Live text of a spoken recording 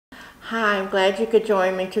Hi, I'm glad you could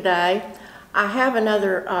join me today. I have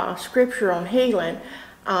another scripture on healing.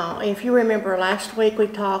 If you remember last week we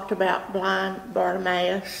talked about blind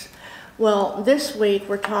Bartimaeus. Well, this week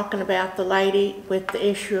we're talking about the lady with the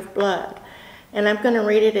issue of blood. And I'm going to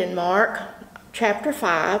read it in Mark chapter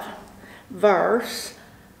 5, verse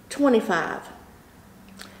 25.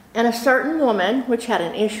 And a certain woman which had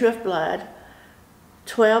an issue of blood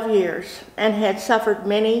 12 years, and had suffered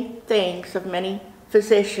many things of many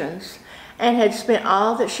physicians, and had spent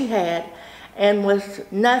all that she had, and was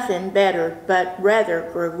nothing better, but rather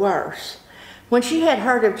grew worse. When she had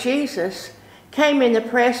heard of Jesus, came in the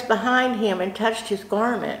press behind him and touched his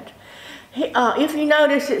garment. If you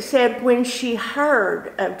notice, it said when she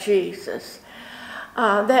heard of Jesus.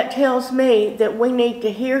 That tells me that we need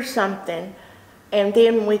to hear something and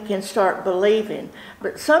then we can start believing.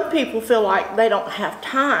 But some people feel like they don't have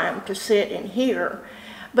time to sit and hear.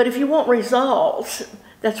 But if you want results,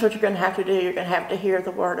 that's what you're going to have to do. You're going to have to hear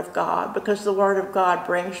the Word of God, because the Word of God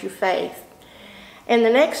brings you faith. And the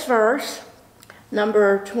next verse,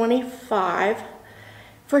 number 25,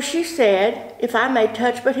 for she said, if I may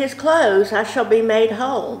touch but his clothes, I shall be made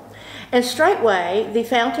whole. And straightway the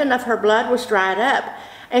fountain of her blood was dried up,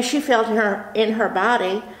 and she felt in her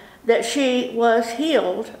body that she was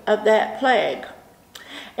healed of that plague.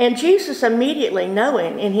 And Jesus, immediately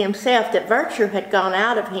knowing in himself that virtue had gone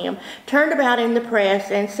out of him, turned about in the press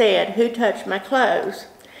and said, who touched my clothes?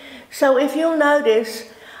 So if you'll notice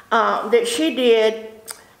that she did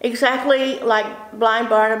exactly like blind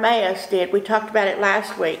Bartimaeus did. We talked about it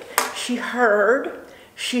last week. She heard,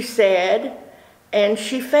 she said, and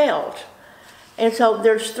she felt. And so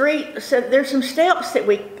there's some steps that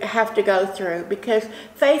we have to go through, because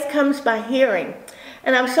faith comes by hearing.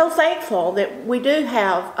 And I'm so thankful that we do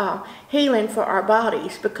have healing for our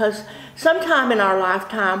bodies, because sometime in our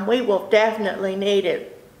lifetime we will definitely need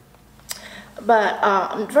it.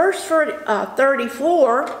 But verse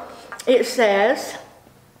 34, it says,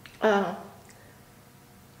 and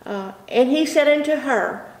he said unto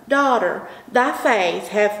her, daughter, thy faith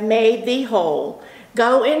hath made thee whole.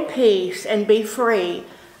 Go in peace and be free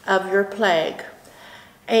of your plague.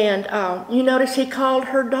 And you notice he called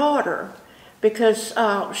her daughter, because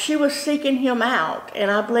she was seeking him out,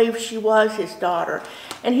 and I believe she was his daughter.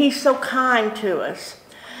 And he's so kind to us.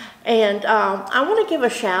 And I want to give a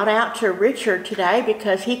shout out to Richard today,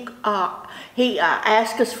 because he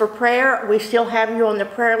asked us for prayer. We still have you on the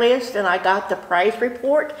prayer list, and I got the praise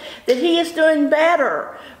report that he is doing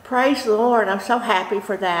better. Praise the Lord. I'm so happy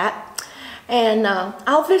for that. And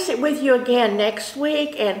I'll visit with you again next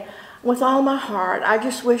week, and with all my heart, I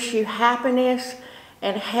just wish you happiness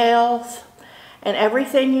and health and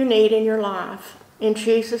everything you need in your life. In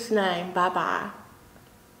Jesus' name, bye-bye.